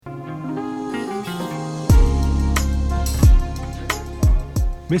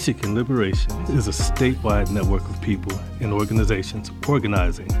Michigan Liberation is a statewide network of people and organizations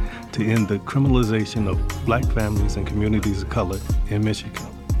organizing to end the criminalization of Black families and communities of color in Michigan.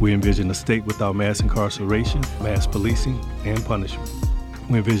 We envision a state without mass incarceration, mass policing, and punishment.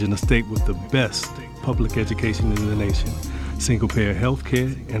 We envision a state with the best public education in the nation, single-payer health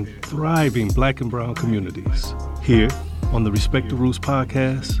care, and thriving Black and brown communities. Here on the Respect the Roots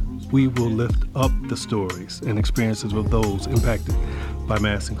podcast, we will lift up the stories and experiences of those impacted by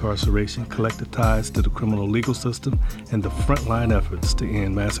mass incarceration, collective ties to the criminal legal system, and the frontline efforts to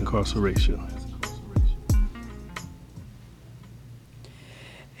end mass incarceration.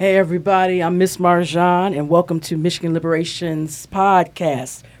 Hey everybody, I'm Miss Marjon, and welcome to Michigan Liberation's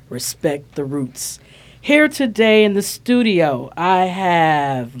podcast, Respect the Roots. Here today in the studio, I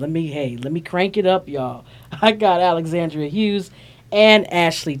have, let me crank it up, y'all. I got Alexandria Hughes and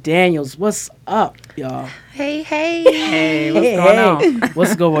Ashley Daniels. What's up, y'all? Hey. Hey, what's going on?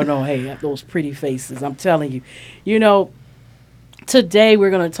 What's going on? Hey, those pretty faces, I'm telling you. You know, today we're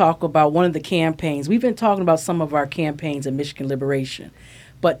going to talk about one of the campaigns. We've been talking about some of our campaigns in Michigan Liberation,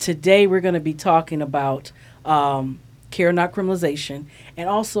 but today we're going to be talking about care, not criminalization, and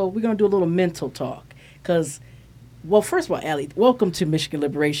also we're going to do a little mental talk because, well, first of all, Allie, welcome to Michigan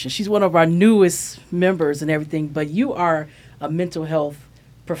Liberation. She's one of our newest members and everything, but you are a mental health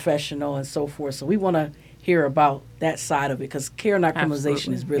professional and so forth, so we want to hear about that side of it because care, not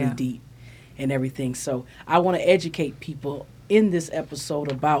criminalization is really deep and everything. So I want to educate people in this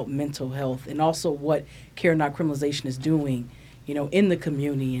episode about mental health and also what care, not criminalization is doing, you know, in the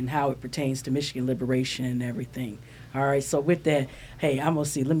community and how it pertains to Michigan Liberation and everything. All right, so with that, hey, I'm going to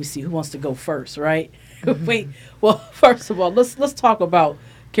see, let me see who wants to go first, right? Wait, well, first of all, let's talk about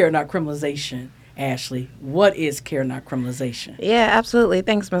care, not criminalization. Ashley, what is care, not criminalization? Yeah, absolutely.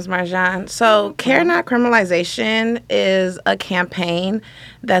 Thanks, Ms. Marjon. So care, not criminalization is a campaign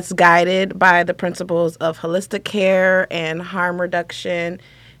that's guided by the principles of holistic care and harm reduction,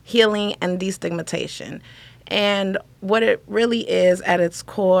 healing, and destigmatization. And what it really is at its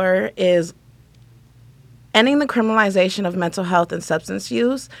core is ending the criminalization of mental health and substance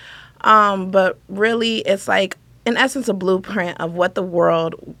use. But really, it's like, in essence, a blueprint of what the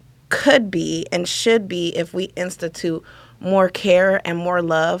world could be and should be if we institute more care and more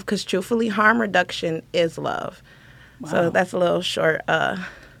love, because truthfully, harm reduction is love. Wow. So that's a little short. That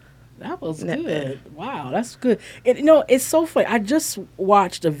was good. Wow, that's good. You know, it's so funny. I just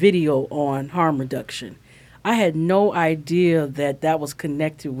watched a video on harm reduction. I had no idea that was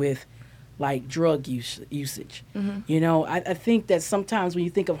connected with like drug usage. Mm-hmm. You know, I think that sometimes when you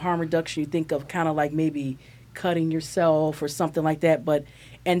think of harm reduction, you think of kind of like maybe cutting yourself or something like that.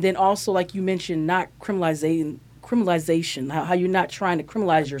 And then also, like you mentioned, not criminalization, how you're not trying to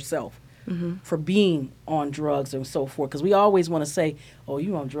criminalize yourself for being on drugs and so forth. Because we always want to say, oh,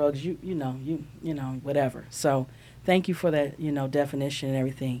 you on drugs, you know, whatever. So thank you for that, definition and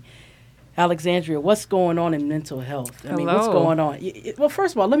everything. Alexandria, what's going on in mental health? I mean, what's going on? Well,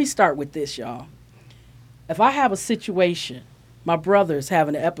 first of all, let me start with this, y'all. If I have a situation, my brother's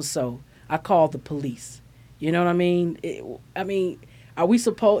having an episode, I call the police. You know what I mean? Are we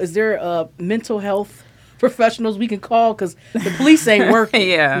supposed? Is there mental health professionals we can call? Because the police ain't working.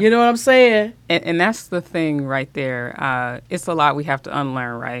 Yeah. You know what I'm saying? And that's the thing right there. It's a lot we have to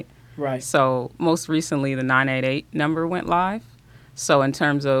unlearn, right? Right. So most recently, the 988 number went live. So in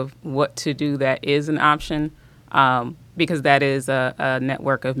terms of what to do, that is an option because that is a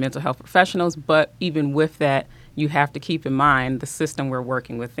network of mental health professionals. But even with that, you have to keep in mind the system we're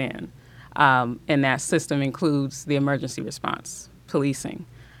working within. And that system includes the emergency response, policing.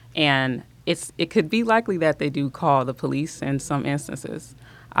 And it could be likely that they do call the police in some instances.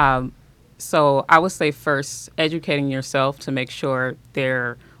 So I would say first, educating yourself to make sure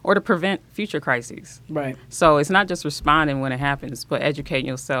or to prevent future crises. Right. So it's not just responding when it happens, but educating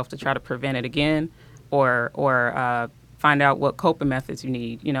yourself to try to prevent it again or find out what coping methods you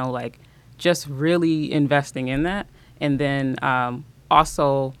need, like just really investing in that. And then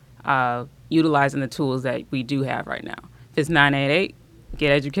also utilizing the tools that we do have right now. If it's 988,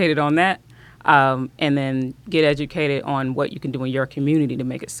 get educated on that, and then get educated on what you can do in your community to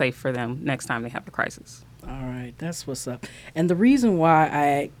make it safe for them next time they have a crisis. All right, that's what's up. And the reason why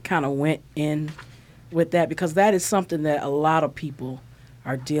I kind of went in with that, because that is something that a lot of people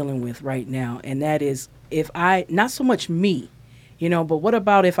are dealing with right now, and that is not so much me, but what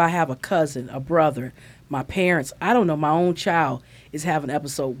about if I have a cousin, a brother, my parents, I don't know, my own child is having an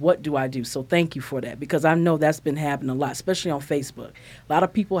episode, what do I do? So thank you for that, because I know that's been happening a lot, especially on Facebook. A lot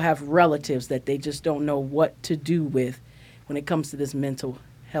of people have relatives that they just don't know what to do with when it comes to this mental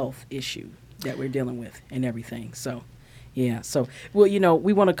health issue that we're dealing with and everything. So Yeah. So, well,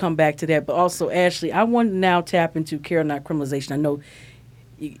 we want to come back to that, but also, Ashley, I want to now tap into care, not criminalization. I know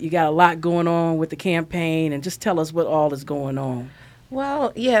you got a lot going on with the campaign, and just tell us what all is going on.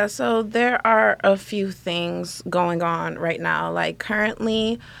 Well, yeah, so there are a few things going on right now. Like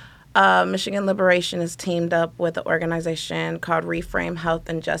currently, Michigan Liberation is teamed up with an organization called Reframe Health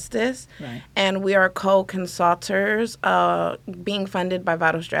and Justice. Right. And we are co-consultors being funded by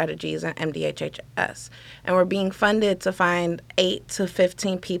Vital Strategies and MDHHS. And we're being funded to find 8 to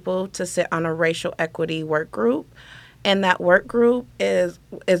 15 people to sit on a racial equity work group. And that work group is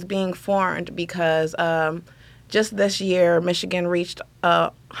being formed because just this year, Michigan reached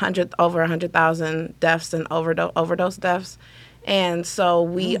over 100,000 deaths and overdose deaths. And so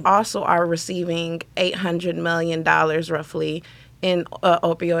we also are receiving $800 million roughly in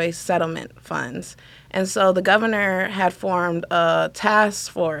opioid settlement funds. And so the governor had formed a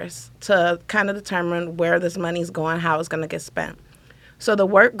task force to kind of determine where this money is going, how it's going to get spent. So the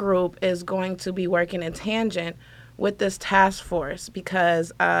work group is going to be working in tangent with this task force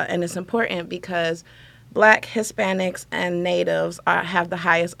because, and it's important because Black, Hispanics, and Natives have the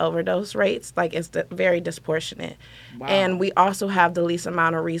highest overdose rates. Like, it's very disproportionate. Wow. And we also have the least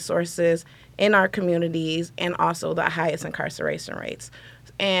amount of resources in our communities and also the highest incarceration rates.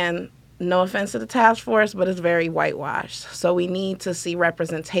 And no offense to the task force, but it's very whitewashed. So we need to see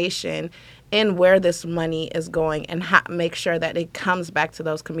representation in where this money is going and make sure that it comes back to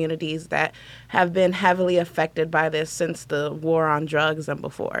those communities that have been heavily affected by this since the war on drugs and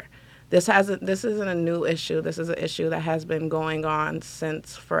before. This isn't a new issue. This is an issue that has been going on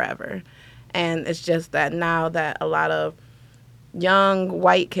since forever. And it's just that now that a lot of young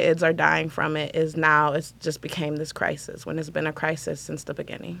white kids are dying from it, it's just became this crisis when it's been a crisis since the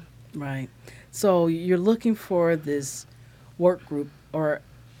beginning. Right. So you're looking for this work group or,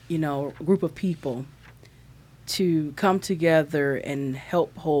 group of people to come together and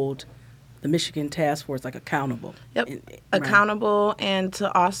help hold the Michigan Task Force accountable. Yep, accountable, and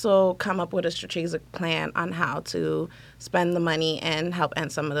to also come up with a strategic plan on how to spend the money and help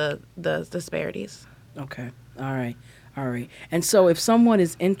end some of the disparities. Okay, all right. And so if someone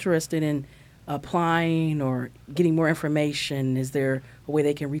is interested in applying or getting more information, is there a way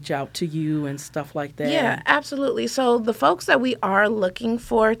they can reach out to you and stuff like that? Yeah, absolutely. So the folks that we are looking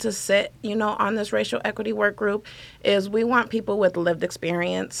for to sit, on this racial equity work group is we want people with lived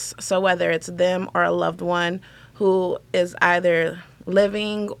experience. So whether it's them or a loved one who is either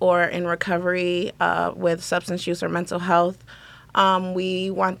living or in recovery with substance use or mental health,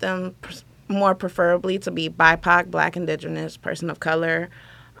 we want them more preferably to be BIPOC, Black, Indigenous, person of color,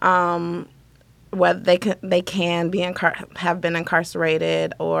 whether they can be have been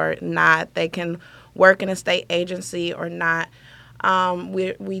incarcerated or not. They can work in a state agency or not.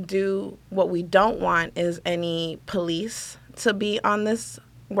 We do what we don't want is any police to be on this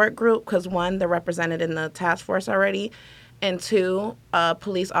work group because, one, they're represented in the task force already, and two,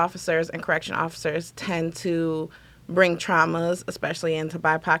 police officers and correction officers tend to bring traumas, especially into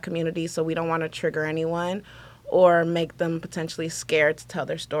BIPOC communities, so we don't want to trigger anyone or make them potentially scared to tell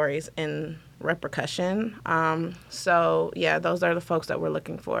their stories in repercussion. So, yeah, those are the folks that we're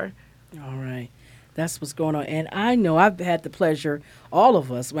looking for. All right. That's what's going on. And I know I've had the pleasure, all of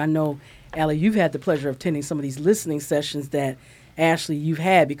us, I know, Allie, you've had the pleasure of attending some of these listening sessions that, Ashley, you've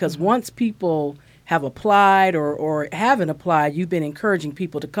had, because once people have applied or haven't applied, you've been encouraging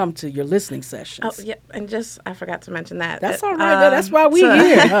people to come to your listening sessions. Oh, yeah, and I forgot to mention that. That's all right. That's why we're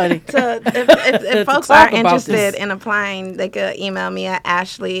here, honey. If folks are interested in applying, they could email me at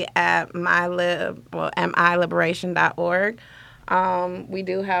ashley@miliberation.org. We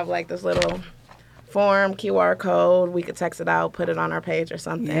do have this little form, QR code. We could text it out, put it on our page or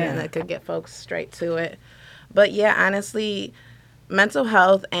something, and it could get folks straight to it. But yeah, honestly, mental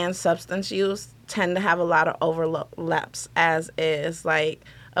health and substance use tend to have a lot of overlaps as is. Like,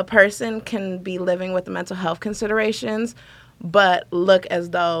 a person can be living with mental health considerations but look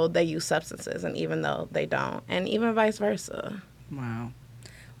as though they use substances, and even though they don't, and even vice versa. Wow.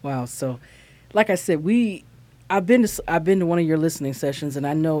 So, like I said, I've been to one of your listening sessions, and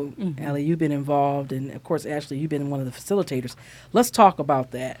I know, Allie, you've been involved, and of course, Ashley, you've been one of the facilitators. Let's talk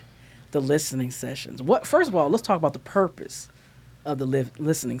about that, the listening sessions. First of all, let's talk about the purpose of the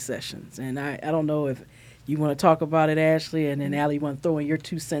listening sessions. And I don't know if you want to talk about it, Ashley, and then Allie, you want to throw in your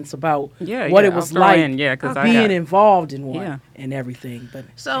 2 cents about what it was like being involved in one and everything. But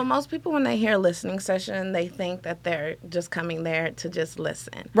so most people, when they hear listening session, they think that they're just coming there to just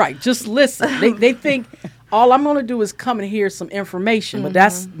listen. Right, just listen. They think all I'm going to do is come and hear some information, but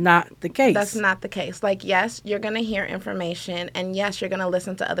that's not the case. That's not the case. Like, yes, you're going to hear information, and yes, you're going to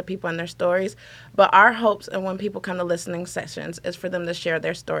listen to other people and their stories, but our hopes and when people come to listening sessions is for them to share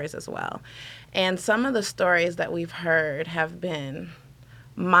their stories as well. And some of the stories that we've heard have been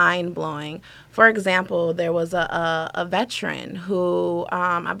mind-blowing. For example, there was a veteran who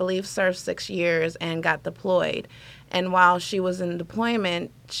I believe served 6 years and got deployed. And while she was in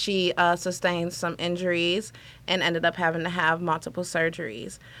deployment, she sustained some injuries and ended up having to have multiple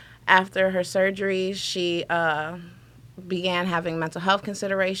surgeries. After her surgery, she began having mental health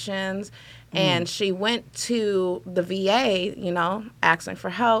considerations, and she went to the VA, asking for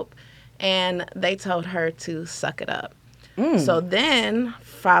help, and they told her to suck it up. So then,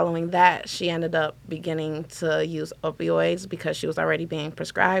 following that, she ended up beginning to use opioids because she was already being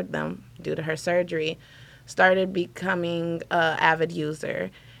prescribed them due to her surgery, started becoming an avid user.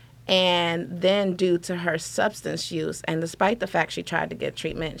 And then due to her substance use, and despite the fact she tried to get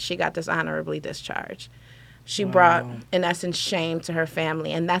treatment, she got dishonorably discharged. She brought, in essence, shame to her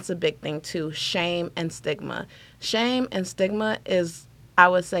family. And that's a big thing, too, shame and stigma. Shame and stigma is, I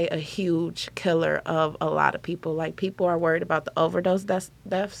would say, a huge killer of a lot of people. Like, people are worried about the overdose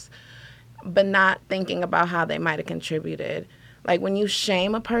deaths, but not thinking about how they might have contributed. Like, when you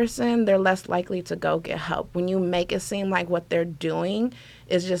shame a person, they're less likely to go get help. When you make it seem like what they're doing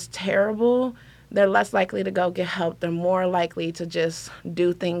is just terrible, they're less likely to go get help. They're more likely to just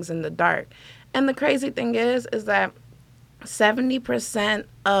do things in the dark. And the crazy thing is that 70%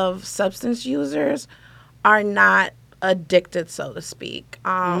 of substance users are not addicted, so to speak.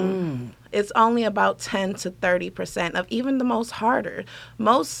 It's only about 10 to 30% of even the most harder.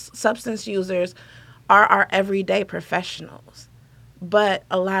 Most substance users are our everyday professionals. But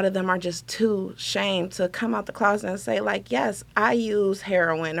a lot of them are just too ashamed to come out the closet and say, like, yes, I use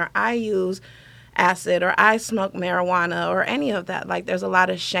heroin, or I use acid, or I smoke marijuana, or any of that. Like, there's a lot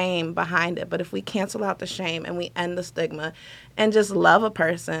of shame behind it. But if we cancel out the shame and we end the stigma and just love a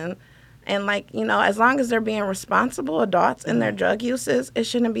person, and, like, as long as they're being responsible adults in their drug uses, it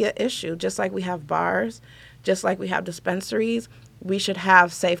shouldn't be an issue. Just like we have bars, just like we have dispensaries, we should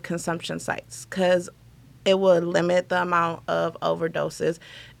have safe consumption sites, because it will limit the amount of overdoses.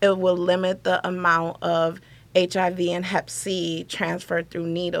 It will limit the amount of HIV and Hep C transferred through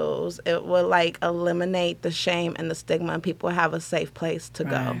needles. It will, eliminate the shame and the stigma, and people have a safe place to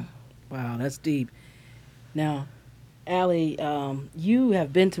go. Wow, that's deep. Now, Allie, you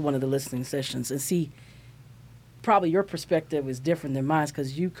have been to one of the listening sessions, and see, probably your perspective is different than mine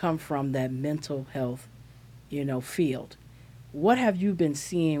because you come from that mental health, field. What have you been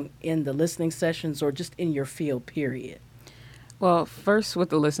seeing in the listening sessions or just in your field, period? Well, first with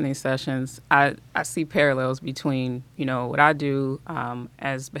the listening sessions, I see parallels between, what I do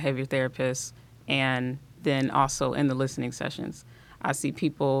as behavior therapist and then also in the listening sessions. I see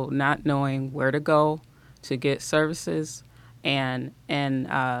people not knowing where to go to get services and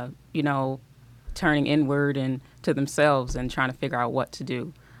turning inward and to themselves and trying to figure out what to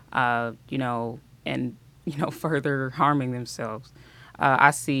do, and further harming themselves.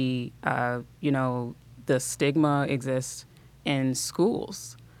 I see, the stigma exists in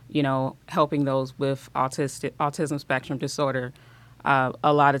schools, helping those with autism spectrum disorder.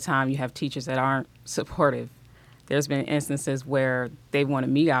 A lot of time you have teachers that aren't supportive. There's been instances where they want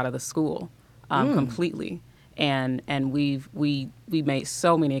to meet out of the school completely. And we made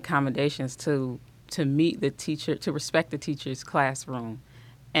so many accommodations to meet the teacher, to respect the teacher's classroom.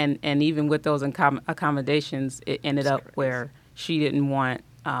 And even with those accommodations, it ended up where she didn't want,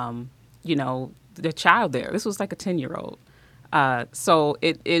 the child there. This was like a 10-year-old. So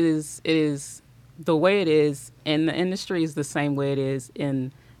it is the way it is in the industry is the same way it is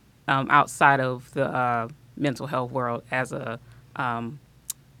in outside of the mental health world as a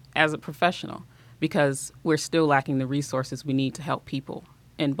professional, because we're still lacking the resources we need to help people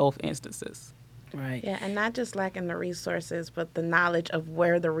in both instances. Right. Yeah, and not just lacking the resources, but the knowledge of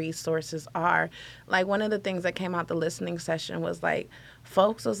where the resources are. Like, one of the things that came out the listening session was, like,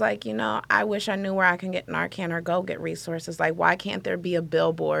 folks was like, I wish I knew where I can get Narcan or go get resources. Like, why can't there be a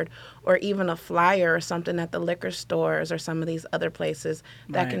billboard or even a flyer or something at the liquor stores or some of these other places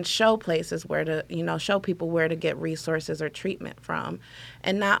that can show places where to, show people where to get resources or treatment from?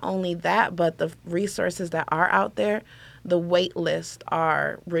 And not only that, but the resources that are out there, the wait lists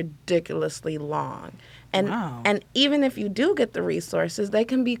are ridiculously long. And even if you do get the resources, they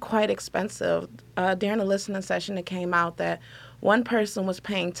can be quite expensive. During a listening session, it came out that one person was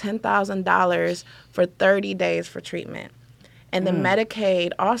paying $10,000 for 30 days for treatment. And the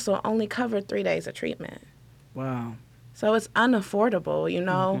Medicaid also only covered 3 days of treatment. Wow. So it's unaffordable,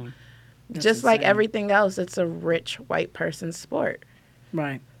 just like everything else, it's a rich white person's sport.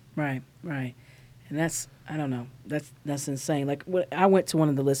 Right. And that's, I don't know, that's insane. Like, I went to one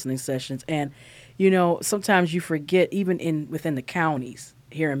of the listening sessions, and sometimes you forget, even within the counties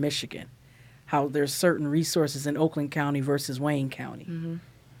here in Michigan, how there's certain resources in Oakland County versus Wayne County.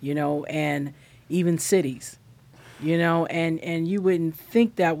 And even cities, and you wouldn't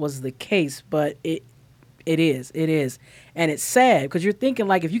think that was the case, but it is. And it's sad, because you're thinking,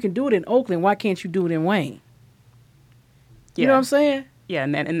 like, if you can do it in Oakland, why can't you do it in Wayne? You know what I'm saying? Yeah,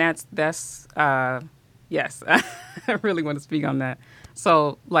 and that's yes, I really want to speak on that.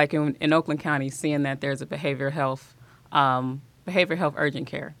 So, like in Oakland County, seeing that there's a behavioral health urgent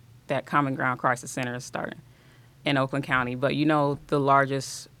care that Common Ground Crisis Center is starting in Oakland County, but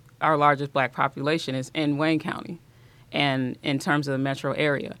our largest black population is in Wayne County, and in terms of the metro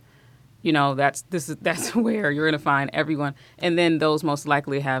area, that's where you're going to find everyone, and then those most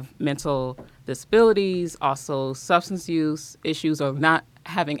likely have mental disabilities, also substance use issues, or not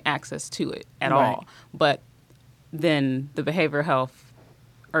having access to it at all. But then the behavioral health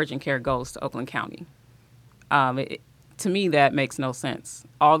urgent care goes to Oakland County. To me, that makes no sense.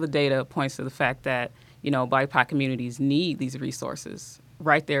 All the data points to the fact that, BIPOC communities need these resources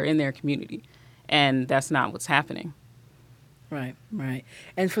right there in their community, and that's not what's happening. Right.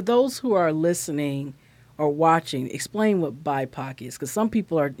 And for those who are listening or watching, explain what BIPOC is, because some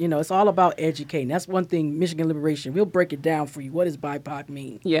people are, it's all about educating. That's one thing, Michigan Liberation, we'll break it down for you. What does BIPOC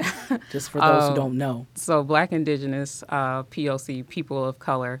mean? Yeah. Just for those who don't know. So Black, Indigenous, POC, people of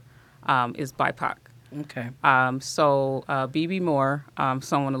color, is BIPOC. Okay. So B.B. Moore,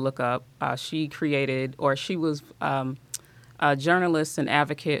 someone to look up, she was a journalist and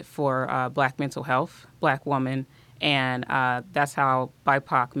advocate for Black mental health, Black woman, and that's how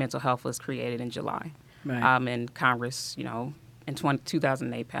BIPOC mental health was created in July. Right. And Congress, in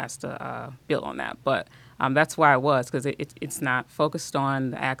 2008 passed a bill on that. But that's why it was, because it's not focused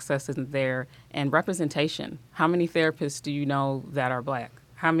on, the access isn't there, and representation. How many therapists do you know that are Black?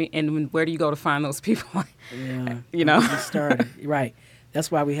 How many, and where do you go to find those people? Yeah. Started. Right.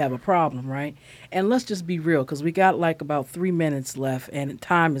 That's why we have a problem, right? And let's just be real, because we got like about 3 minutes left, and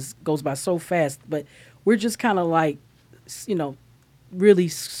time goes by so fast. But we're just kind of like, really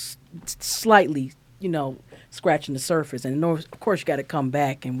slightly, scratching the surface. And of course, you got to come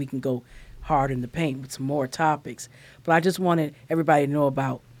back, and we can go hard in the paint with some more topics. But I just wanted everybody to know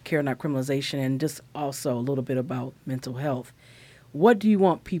about care, not criminalization, and just also a little bit about mental health. What do you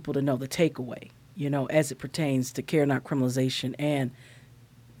want people to know, the takeaway, as it pertains to care, not criminalization, and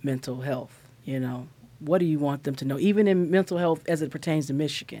mental health? What do you want them to know, even in mental health as it pertains to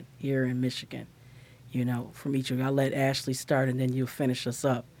Michigan, here in Michigan, from each of you? I'll let Ashley start, and then you'll finish us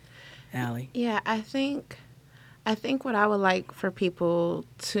up, Allie. Yeah, I think what I would like for people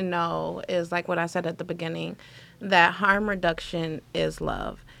to know is, like what I said at the beginning, that harm reduction is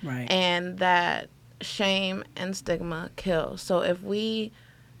love. Right. And that shame and stigma kill. So if we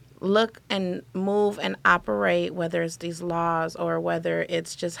look and move and operate, whether it's these laws or whether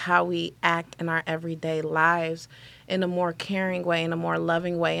it's just how we act in our everyday lives, in a more caring way, in a more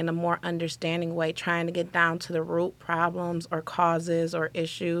loving way, in a more understanding way, trying to get down to the root problems or causes or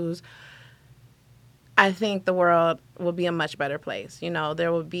issues, I think the world will be a much better place.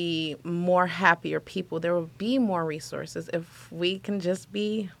 There will be more happier people. There will be more resources if we can just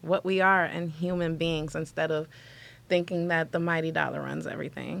be what we are and human beings, instead of thinking that the mighty dollar runs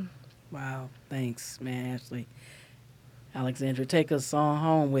everything. Wow. Thanks, man, Ashley. Alexandria, take us on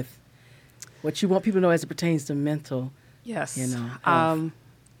home with what you want people to know as it pertains to mental. Yes. Health.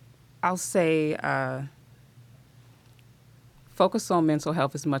 I'll say focus on mental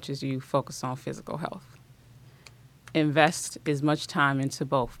health as much as you focus on physical health. Invest as much time into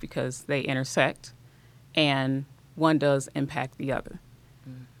both, because they intersect, and one does impact the other.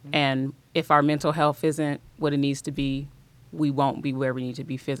 Mm-hmm. And if our mental health isn't what it needs to be, we won't be where we need to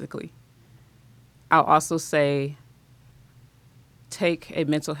be physically. I'll also say take a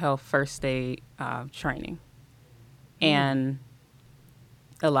mental health first aid training. Mm-hmm. And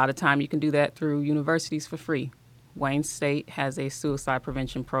a lot of time you can do that through universities for free. Wayne State has a suicide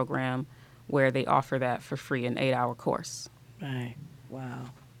prevention program where they offer that for free, an 8-hour course. Right. Wow.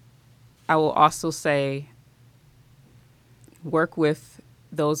 I will also say work with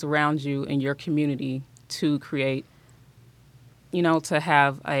those around you in your community to create, to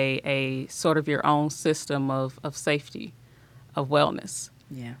have a sort of your own system of safety, of wellness.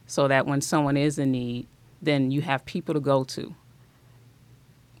 Yeah. So that when someone is in need, then you have people to go to.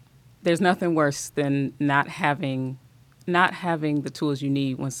 There's nothing worse than not having the tools you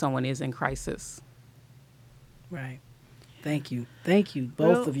need when someone is in crisis. Right. Thank you,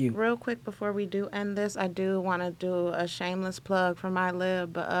 both of you. Real quick before we do end this, I do want to do a shameless plug for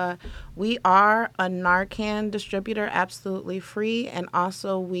Milib. We are a Narcan distributor, absolutely free, and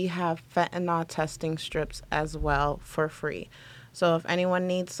also we have fentanyl testing strips as well for free. So if anyone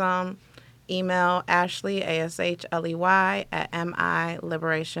needs some, email Ashley, ASHLEY, at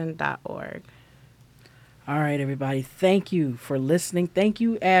miliberation.org. All right, everybody. Thank you for listening. Thank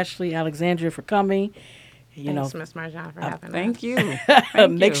you, Ashley, Alexandria, for coming. Thanks, Ms. Marjon, for having us. Thank you.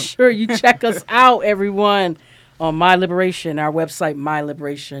 Make sure you check us out, everyone, on My Liberation, our website,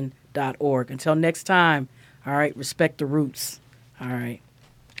 miliberation.org. Until next time, all right, respect the roots. All right.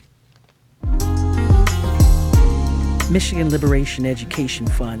 Michigan Liberation Education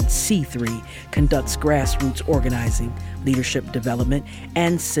Fund, C3, conducts grassroots organizing, leadership development,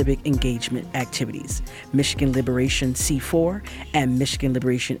 and civic engagement activities. Michigan Liberation C4 and Michigan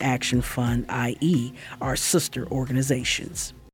Liberation Action Fund, IE, are sister organizations.